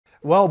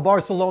Well,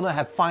 Barcelona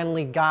have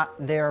finally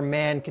got their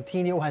man.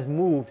 Coutinho has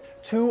moved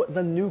to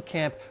the new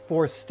camp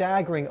for a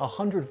staggering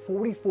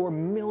 £144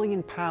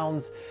 million.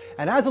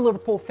 And as a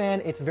Liverpool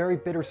fan, it's very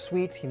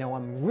bittersweet.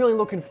 I'm really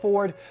looking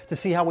forward to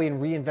see how we can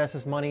reinvest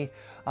this money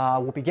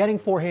we'll be getting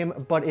for him,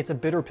 but it's a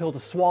bitter pill to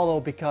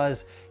swallow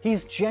because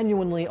he's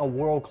genuinely a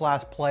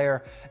world-class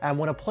player. And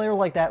when a player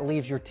like that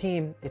leaves your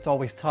team, it's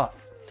always tough.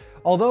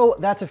 Although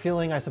that's a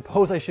feeling I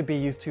suppose I should be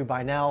used to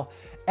by now.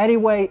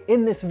 Anyway,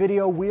 in this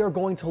video, we are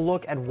going to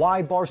look at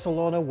why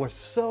Barcelona was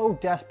so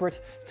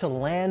desperate to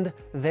land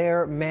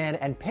their man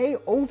and pay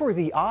over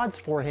the odds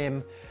for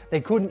him. They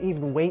couldn't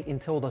even wait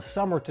until the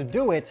summer to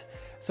do it.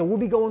 So we'll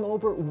be going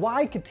over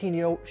why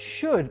Coutinho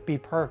should be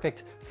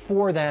perfect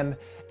for them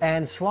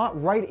and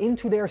slot right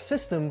into their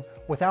system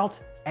without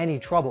any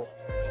trouble.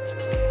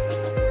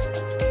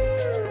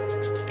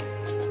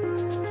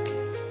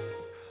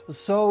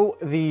 So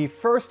the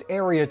first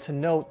area to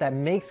note that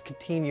makes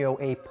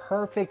Coutinho a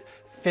perfect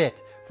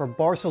fit for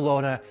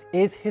Barcelona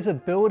is his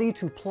ability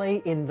to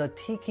play in the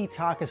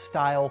tiki-taka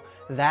style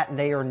that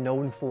they are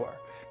known for.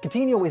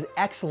 Coutinho is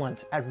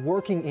excellent at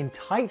working in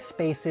tight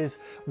spaces,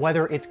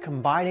 whether it's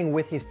combining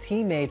with his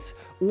teammates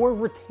or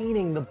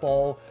retaining the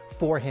ball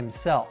for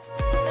himself.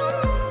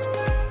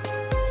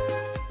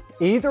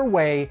 Either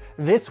way,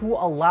 this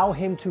will allow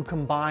him to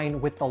combine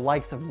with the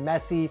likes of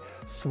Messi,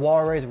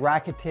 Suarez,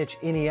 Rakitic,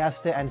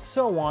 Iniesta, and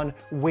so on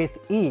with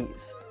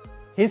ease.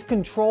 His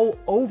control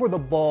over the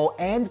ball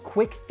and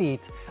quick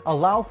feet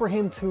allow for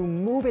him to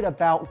move it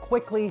about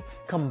quickly,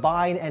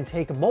 combine, and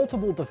take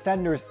multiple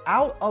defenders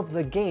out of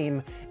the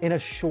game in a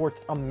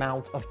short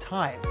amount of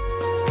time.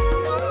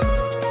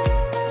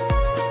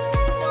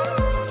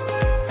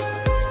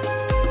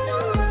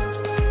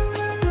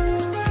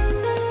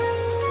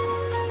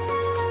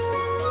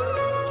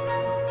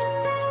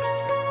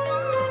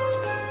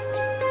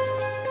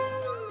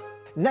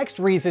 Next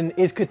reason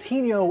is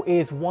Coutinho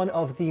is one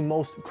of the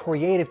most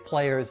creative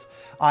players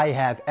I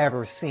have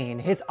ever seen.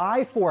 His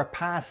eye for a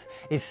pass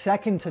is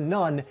second to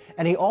none,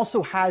 and he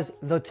also has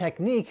the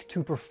technique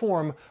to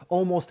perform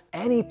almost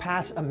any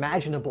pass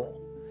imaginable.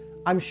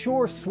 I'm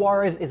sure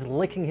Suarez is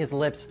licking his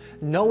lips,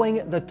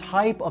 knowing the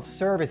type of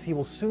service he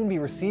will soon be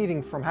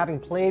receiving from having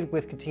played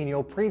with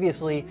Coutinho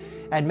previously,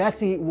 and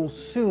Messi will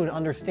soon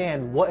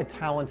understand what a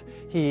talent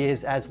he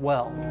is as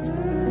well.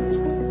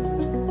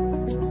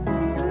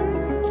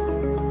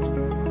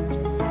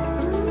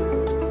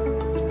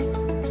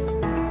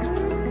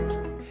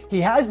 He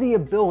has the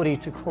ability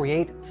to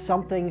create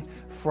something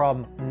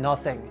from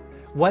nothing,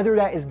 whether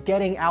that is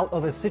getting out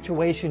of a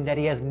situation that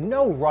he has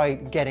no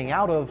right getting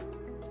out of,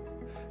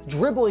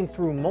 dribbling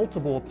through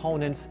multiple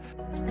opponents,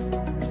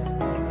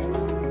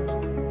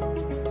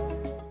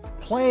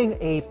 playing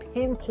a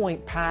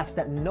pinpoint pass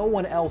that no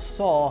one else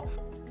saw,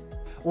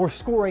 or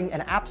scoring an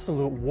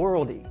absolute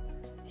worldie.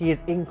 He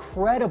is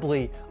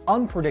incredibly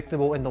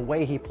unpredictable in the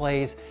way he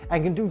plays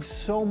and can do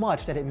so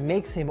much that it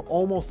makes him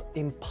almost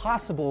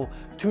impossible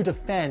to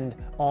defend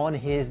on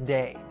his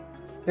day.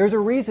 There's a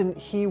reason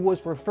he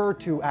was referred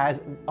to as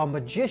a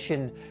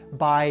magician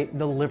by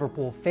the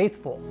Liverpool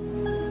faithful.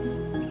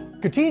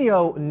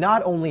 Coutinho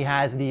not only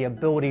has the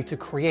ability to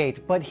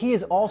create, but he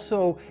is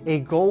also a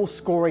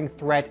goal-scoring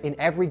threat in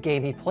every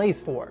game he plays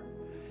for.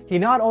 He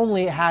not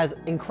only has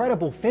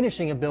incredible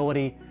finishing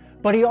ability,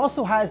 but he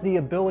also has the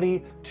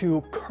ability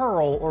to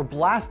curl or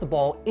blast the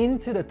ball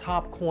into the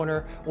top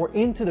corner or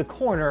into the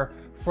corner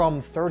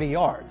from 30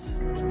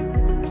 yards.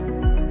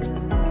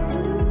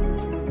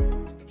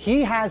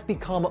 He has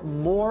become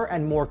more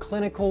and more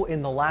clinical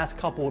in the last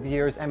couple of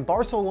years, and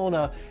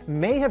Barcelona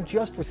may have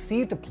just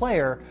received a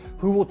player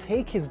who will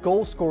take his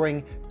goal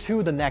scoring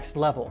to the next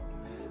level.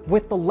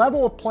 With the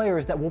level of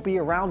players that will be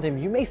around him,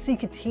 you may see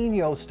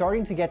Coutinho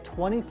starting to get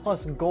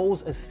 20+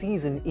 goals a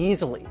season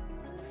easily.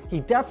 He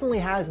definitely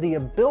has the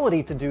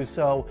ability to do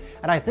so,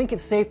 and I think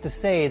it's safe to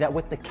say that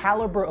with the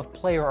caliber of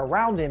player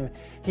around him,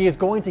 he is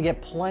going to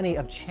get plenty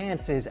of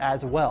chances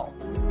as well.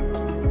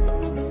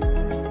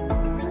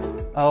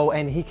 Oh,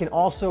 and he can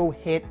also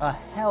hit a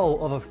hell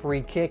of a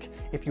free kick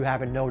if you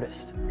haven't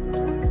noticed.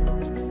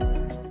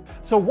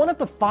 So one of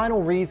the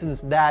final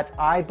reasons that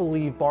I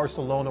believe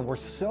Barcelona were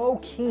so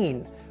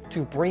keen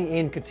to bring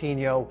in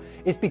Coutinho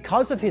is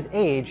because of his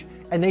age,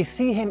 and they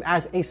see him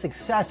as a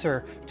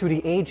successor to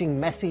the aging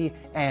Messi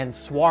and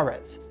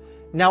Suarez.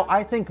 Now,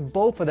 I think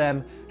both of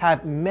them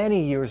have many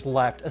years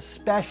left,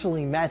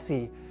 especially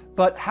Messi,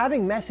 but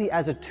having Messi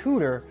as a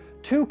tutor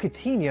to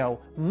Coutinho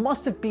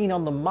must have been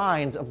on the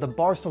minds of the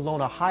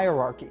Barcelona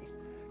hierarchy.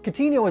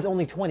 Coutinho is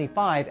only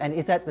 25 and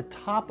is at the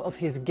top of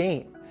his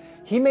game.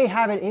 He may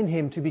have it in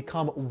him to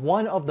become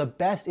one of the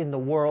best in the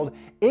world,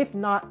 if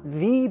not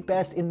the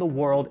best in the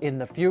world in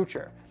the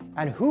future.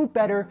 And who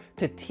better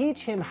to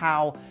teach him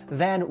how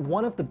than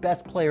one of the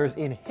best players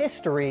in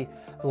history,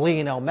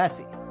 Lionel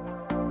Messi.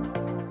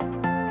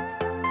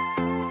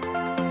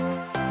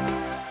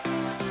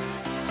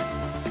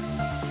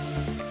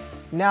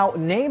 Now,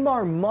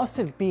 Neymar must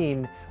have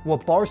been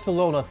what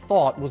Barcelona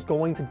thought was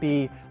going to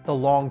be the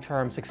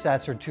long-term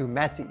successor to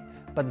Messi.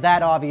 but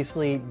that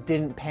obviously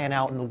didn't pan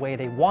out in the way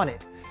they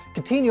wanted.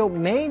 Coutinho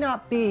may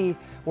not be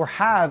or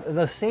have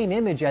the same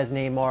image as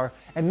Neymar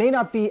and may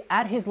not be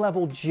at his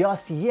level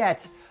just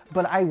yet,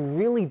 but I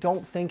really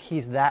don't think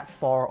he's that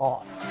far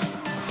off.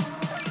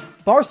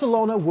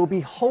 Barcelona will be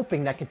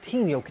hoping that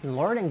Coutinho can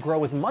learn and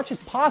grow as much as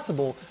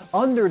possible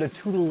under the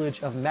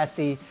tutelage of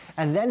Messi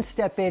and then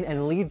step in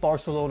and lead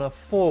Barcelona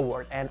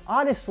forward. And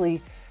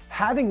honestly,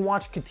 having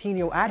watched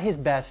Coutinho at his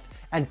best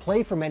and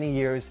play for many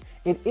years,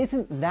 it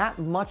isn't that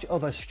much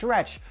of a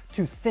stretch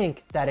to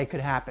think that it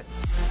could happen.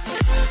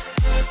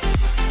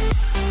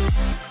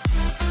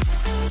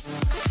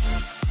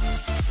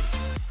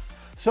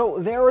 So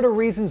there are the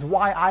reasons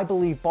why I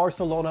believe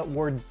Barcelona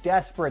were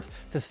desperate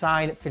to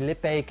sign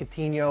Philippe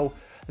Coutinho.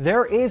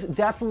 There is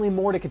definitely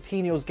more to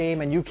Coutinho's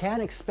game, and you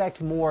can expect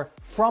more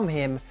from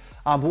him.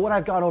 But what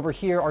I've got over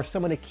here are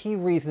some of the key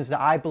reasons that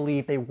I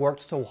believe they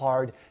worked so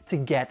hard to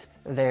get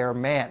their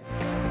man.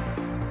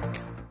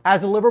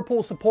 As a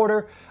Liverpool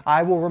supporter,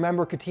 I will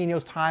remember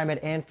Coutinho's time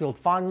at Anfield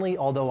fondly,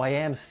 although I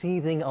am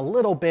seething a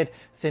little bit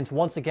since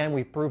once again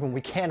we've proven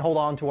we can't hold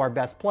on to our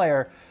best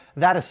player.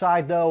 That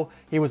aside though,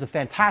 he was a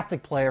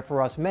fantastic player for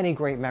us, many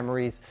great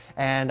memories,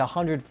 and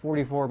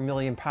 £144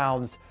 million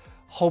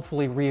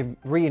hopefully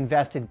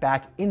reinvested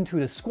back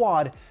into the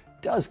squad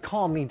does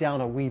calm me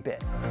down a wee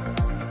bit.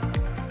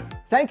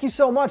 Thank you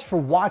so much for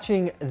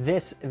watching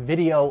this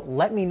video.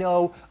 Let me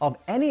know of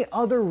any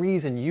other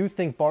reason you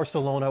think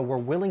Barcelona were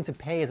willing to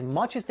pay as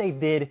much as they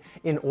did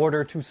in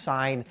order to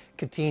sign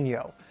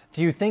Coutinho.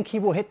 Do you think he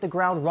will hit the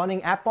ground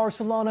running at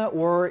Barcelona,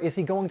 or is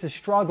he going to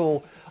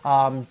struggle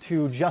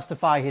to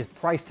justify his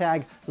price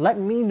tag? Let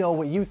me know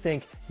what you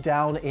think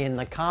down in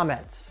the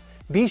comments.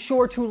 Be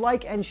sure to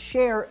like and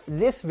share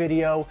this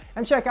video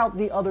and check out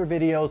the other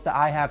videos that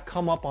I have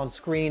come up on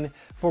screen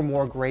for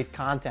more great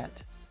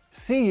content.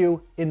 See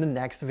you in the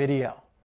next video.